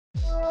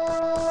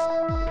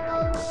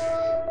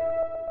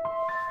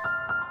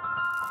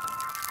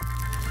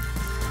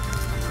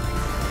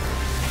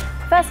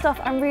First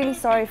off, I'm really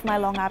sorry for my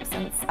long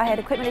absence. I had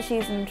equipment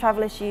issues and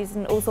travel issues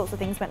and all sorts of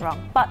things went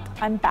wrong, but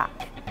I'm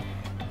back.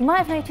 You might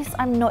have noticed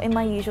I'm not in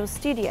my usual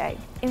studio.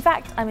 In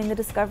fact, I'm in the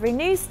Discovery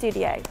News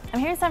studio. I'm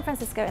here in San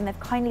Francisco and they've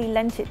kindly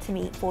lent it to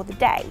me for the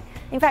day.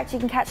 In fact, you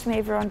can catch me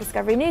over on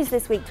Discovery News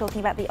this week talking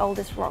about the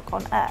oldest rock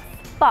on Earth.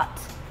 But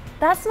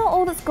that's not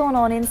all that's gone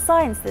on in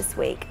science this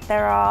week.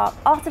 There are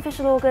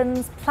artificial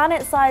organs,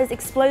 planet-sized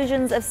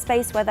explosions of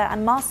space weather,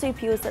 and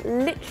marsupials that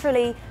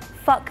literally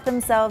fuck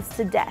themselves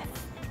to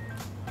death.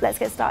 Let's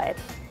get started.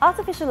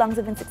 Artificial lungs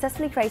have been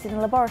successfully created in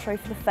a laboratory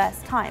for the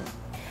first time.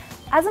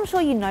 As I'm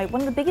sure you know, one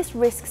of the biggest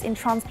risks in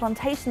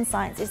transplantation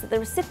science is that the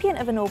recipient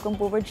of an organ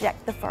will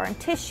reject the foreign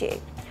tissue.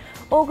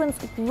 Organs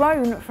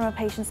grown from a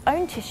patient's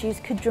own tissues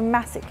could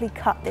dramatically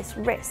cut this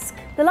risk.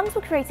 The lungs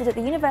were created at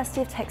the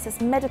University of Texas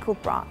Medical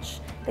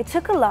Branch. They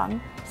took a lung,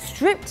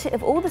 stripped it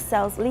of all the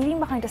cells, leaving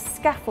behind a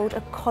scaffold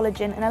of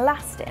collagen and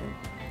elastin.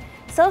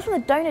 Cells from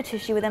the donor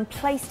tissue were then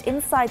placed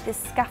inside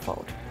this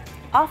scaffold.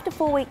 After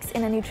 4 weeks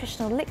in a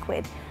nutritional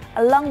liquid,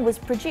 a lung was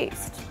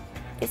produced.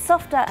 It's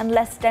softer and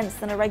less dense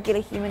than a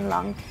regular human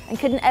lung and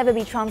couldn't ever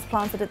be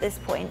transplanted at this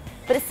point,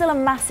 but it's still a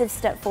massive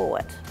step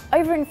forward.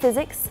 Over in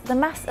physics, the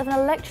mass of an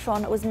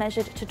electron was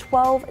measured to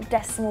 12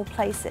 decimal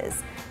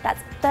places.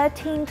 That's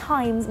 13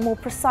 times more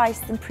precise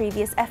than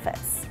previous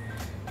efforts.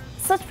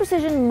 Such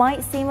precision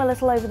might seem a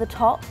little over the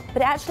top,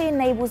 but it actually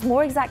enables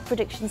more exact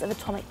predictions of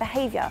atomic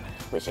behaviour,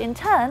 which in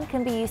turn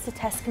can be used to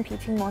test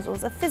competing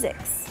models of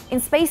physics. In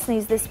space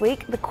news this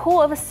week, the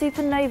core of a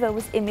supernova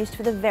was imaged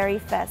for the very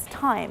first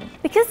time.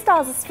 Because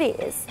stars are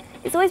spheres,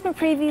 it's always been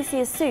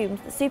previously assumed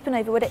that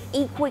supernovae were an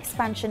equal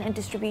expansion and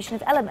distribution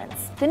of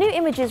elements. The new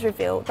images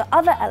reveal that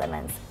other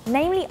elements,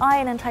 namely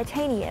iron and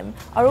titanium,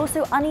 are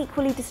also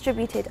unequally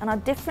distributed and are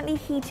differently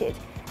heated,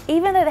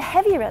 even though the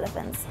heavier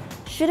elements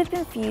should have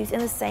been fused in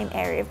the same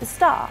area of the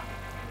star.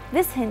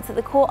 This hints that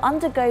the core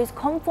undergoes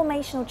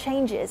conformational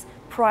changes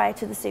prior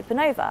to the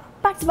supernova.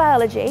 Back to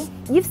biology.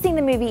 You've seen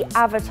the movie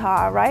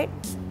Avatar, right?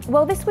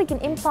 Well, this week an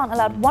implant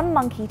allowed one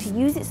monkey to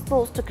use its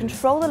thoughts to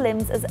control the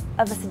limbs of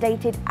a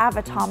sedated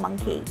avatar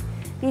monkey.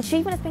 The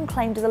achievement has been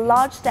claimed as a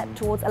large step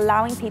towards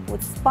allowing people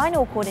with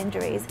spinal cord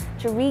injuries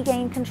to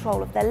regain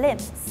control of their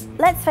limbs.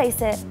 Let's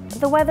face it,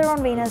 the weather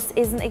on Venus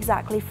isn't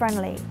exactly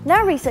friendly.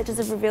 Now researchers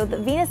have revealed that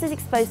Venus is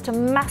exposed to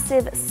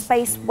massive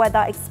space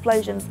weather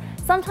explosions,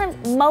 sometimes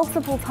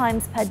multiple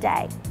times per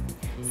day.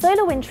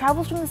 Solar wind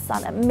travels from the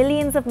sun at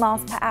millions of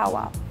miles per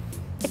hour.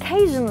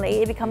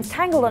 Occasionally, it becomes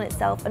tangled on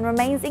itself and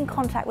remains in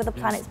contact with the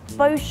planet's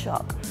bow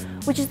shock,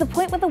 which is the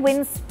point where the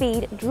wind's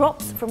speed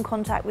drops from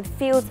contact with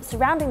fields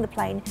surrounding the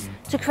plane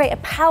to create a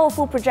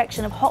powerful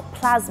projection of hot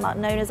plasma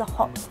known as a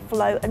hot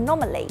flow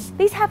anomaly.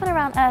 These happen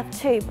around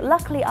Earth too, but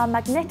luckily our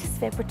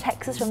magnetosphere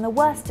protects us from the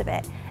worst of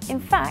it. In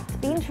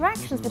fact, the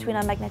interactions between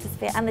our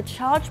magnetosphere and the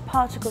charged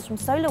particles from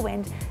solar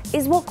wind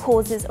is what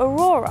causes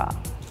aurora.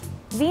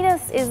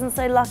 Venus isn't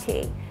so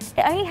lucky.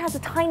 It only has a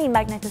tiny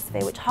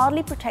magnetosphere which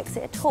hardly protects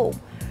it at all.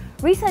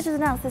 Researchers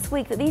announced this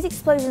week that these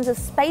explosions of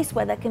space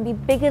weather can be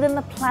bigger than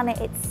the planet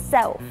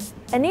itself.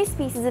 A new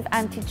species of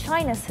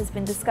Antichinus has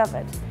been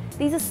discovered.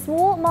 These are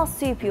small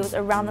marsupials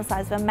around the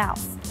size of a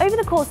mouse. Over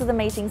the course of the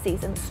mating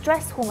season,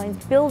 stress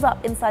hormones build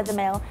up inside the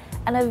male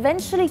and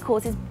eventually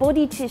causes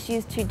body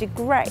tissues to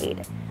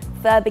degrade.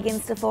 Fur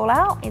begins to fall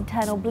out,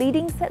 internal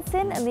bleeding sets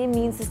in, and the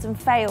immune system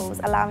fails,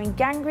 allowing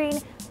gangrene,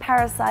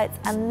 parasites,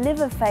 and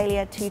liver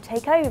failure to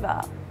take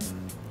over.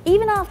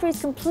 Even after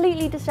he's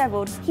completely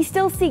disheveled, he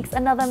still seeks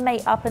another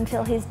mate up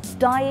until his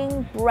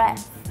dying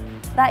breath.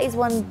 That is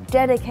one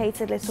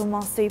dedicated little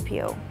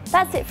marsupial.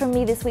 That's it from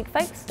me this week,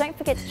 folks. Don't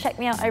forget to check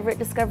me out over at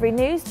Discovery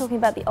News talking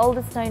about the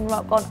oldest known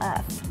rock on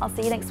Earth. I'll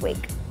see you next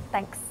week.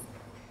 Thanks.